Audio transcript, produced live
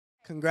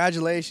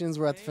Congratulations,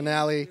 we're at the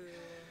finale.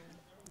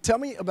 Tell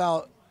me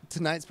about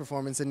tonight's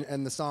performance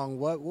and the song.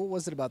 What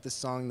was it about this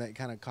song that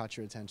kind of caught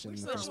your attention?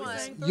 Which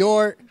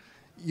one?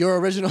 Your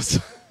original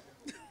song.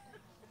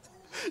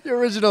 Your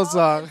original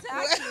song.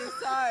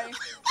 Sorry.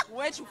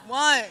 Which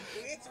one?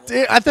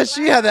 Dude, I thought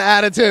she had the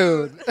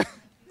attitude.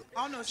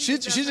 Oh no, She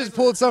just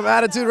pulled some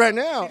attitude right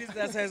now. She just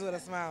does hers with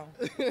a smile.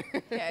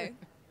 Okay.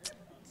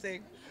 See?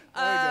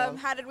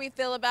 How did we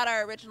feel about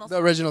our original song?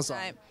 The original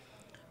song.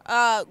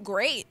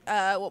 Great.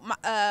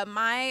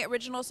 My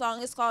original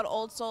song is called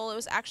Old Soul. It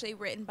was actually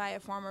written by a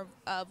former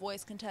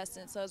Voice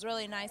contestant, so it was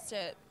really nice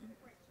to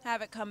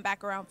have it come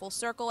back around full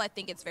circle. I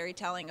think it's very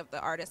telling of the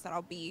artist that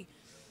I'll be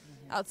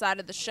outside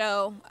of the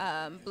show,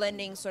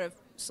 blending sort of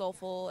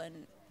soulful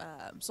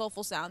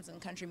sounds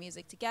and country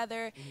music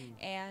together.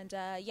 And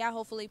yeah,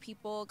 hopefully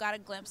people got a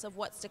glimpse of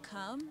what's to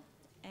come,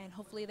 and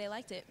hopefully they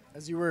liked it.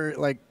 As you were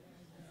like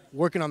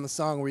working on the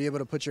song, were you able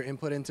to put your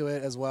input into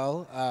it as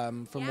well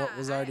from what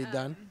was already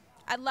done?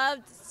 I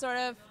loved sort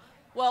of,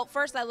 well,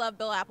 first I love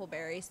Bill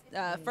Appleberry,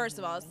 first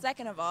of all.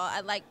 Second of all,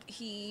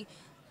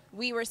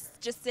 we were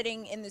just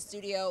sitting in the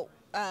studio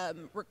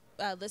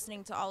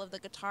listening to all of the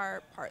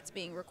guitar parts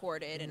being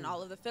recorded and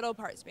all of the fiddle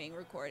parts being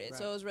recorded. Right.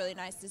 So it was really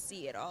nice to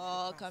see it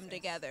all come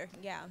together.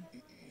 Yeah.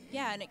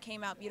 Yeah, and it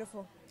came out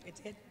beautiful. It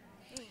did.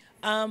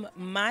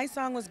 My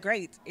song was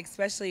great,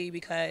 especially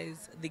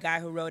because the guy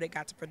who wrote it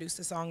got to produce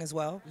the song as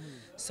well.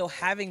 So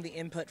having the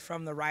input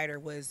from the writer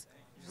was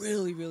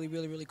really, really,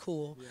 really, really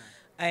cool. Yeah.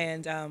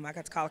 And I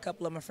got to call a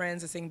couple of my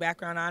friends to sing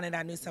background on it.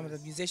 I knew some of the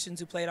musicians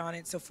who played on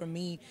it. So for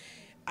me,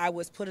 I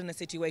was put in a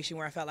situation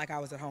where I felt like I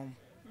was at home,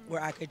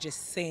 where I could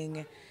just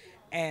sing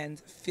and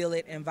feel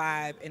it and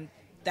vibe. And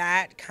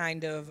that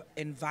kind of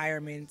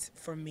environment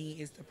for me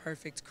is the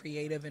perfect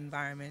creative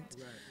environment.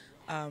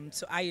 Right.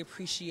 So I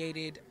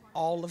appreciated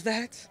all of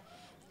that,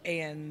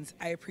 and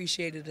I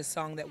appreciated a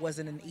song that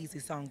wasn't an easy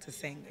song to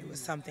sing. It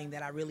was something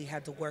that I really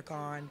had to work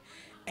on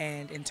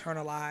and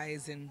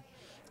internalize, and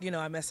you know,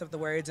 I messed up the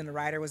words and the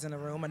writer was in the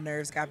room. My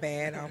nerves got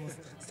bad. I almost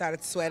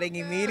started sweating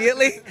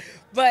immediately,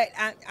 but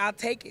I'll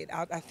take it.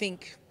 I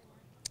think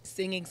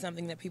singing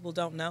something that people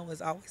don't know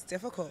is always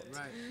difficult.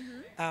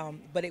 Right.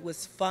 But it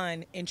was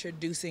fun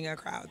introducing a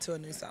crowd to a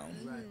new song.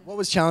 Right. What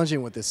was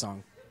challenging with this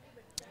song?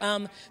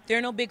 There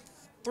are no big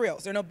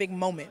thrills. There are no big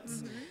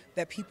moments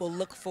that people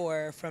look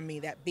for from me,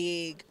 that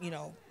big, you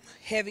know,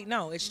 heavy.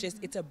 No, it's just,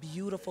 it's a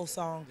beautiful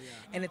song,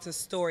 and it's a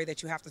story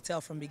that you have to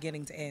tell from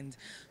beginning to end.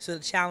 So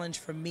the challenge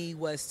for me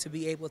was to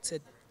be able to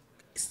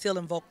still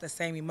invoke the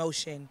same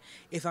emotion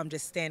if I'm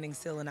just standing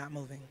still and not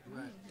moving.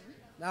 Right.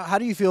 Now, how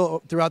do you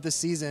feel throughout this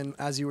season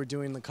as you were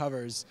doing the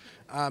covers?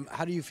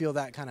 How do you feel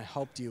that kind of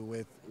helped you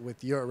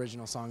with your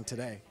original song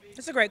today?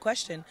 That's a great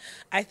question.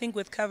 I think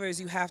with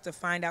covers, you have to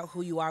find out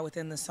who you are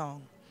within the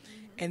song.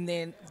 And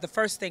then the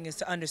first thing is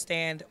to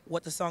understand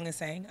what the song is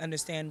saying,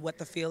 understand what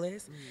the feel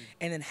is,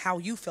 and then how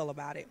you feel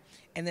about it,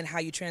 and then how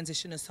you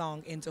transition a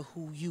song into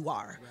who you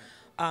are.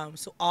 Right.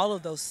 So all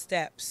of those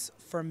steps,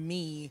 for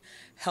me,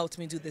 helped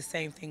me do the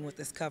same thing with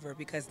this cover,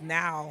 because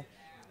now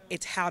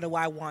it's how do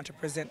I want to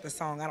present the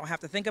song. I don't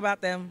have to think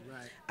about them.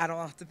 Right. I don't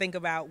have to think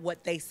about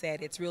what they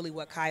said. It's really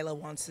what Kyla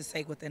wants to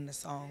say within the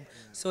song.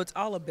 Right. So it's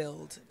all a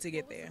build to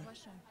get there.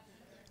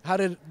 How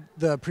did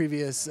the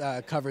previous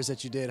covers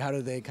that you did, how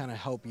did they kind of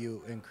help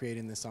you in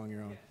creating this song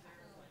your own?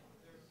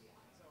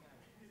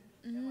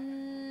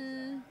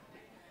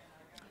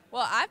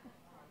 Well,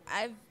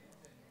 I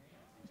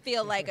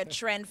feel like a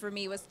trend for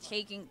me was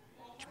taking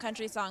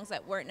country songs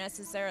that weren't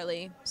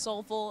necessarily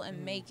soulful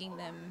and making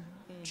them,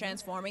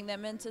 transforming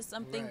them into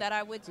something that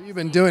I would. So you've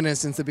been doing this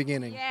since the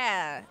beginning.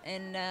 Yeah,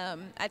 and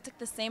I took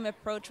the same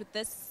approach with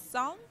this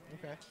song.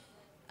 Okay.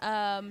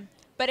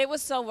 But it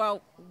was so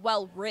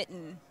well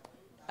written.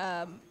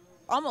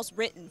 Almost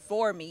written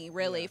for me,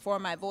 really, for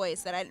my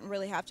voice, that I didn't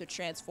really have to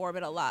transform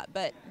it a lot.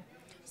 But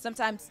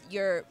sometimes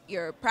your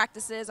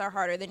practices are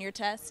harder than your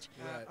test.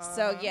 Right.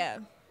 So yeah,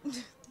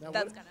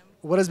 that's kind of.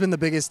 What has been the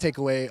biggest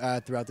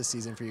takeaway throughout the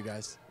season for you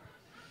guys?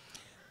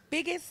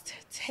 Biggest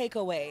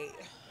takeaway,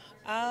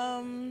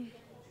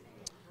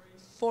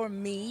 for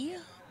me,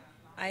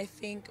 I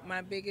think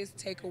my biggest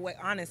takeaway,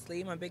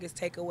 honestly, my biggest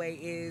takeaway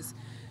is,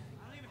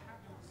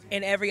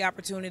 in every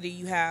opportunity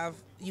you have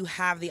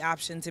the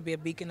option to be a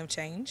beacon of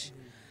change.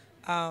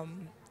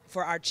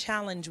 For our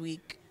challenge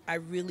week, I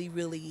really,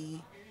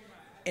 really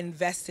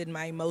invested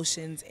my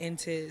emotions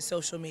into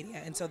social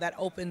media. And so that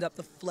opened up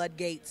the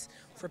floodgates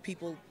for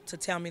people to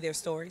tell me their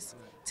stories,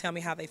 tell me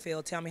how they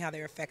feel, tell me how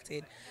they're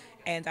affected.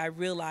 And I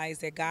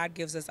realized that God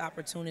gives us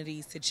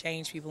opportunities to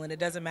change people. And it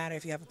doesn't matter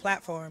if you have a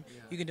platform.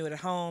 You can do it at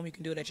home. You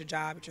can do it at your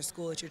job, at your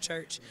school, at your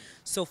church.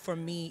 So for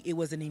me, it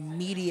was an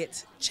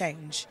immediate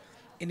change,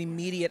 an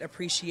immediate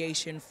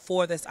appreciation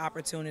for this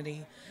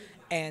opportunity,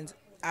 and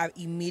I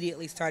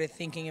immediately started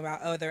thinking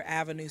about other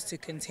avenues to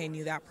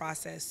continue that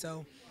process.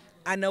 So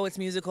I know it's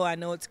musical, I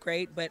know it's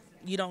great, but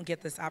you don't get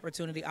this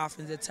opportunity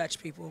often to touch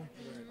people.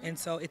 And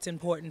so it's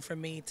important for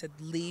me to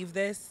leave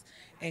this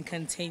and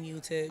continue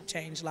to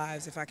change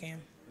lives if I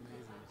can.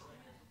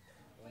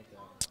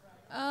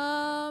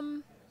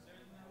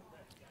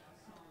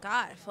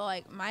 God, I feel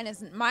like mine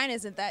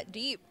isn't that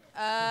deep.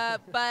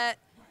 But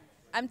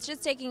I'm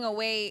just taking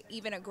away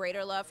even a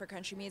greater love for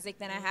country music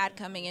than I had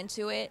coming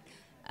into it.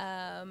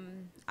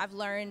 I've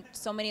learned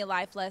so many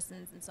life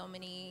lessons and so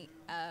many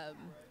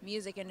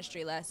music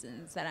industry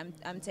lessons that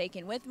I'm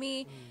taking with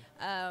me.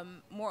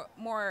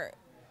 More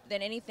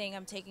than anything,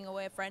 I'm taking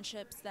away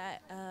friendships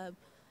that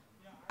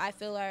I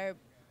feel are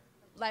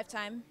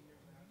lifetime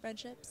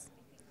friendships.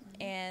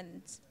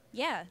 And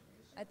yeah,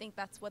 I think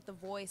that's what The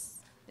Voice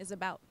is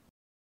about.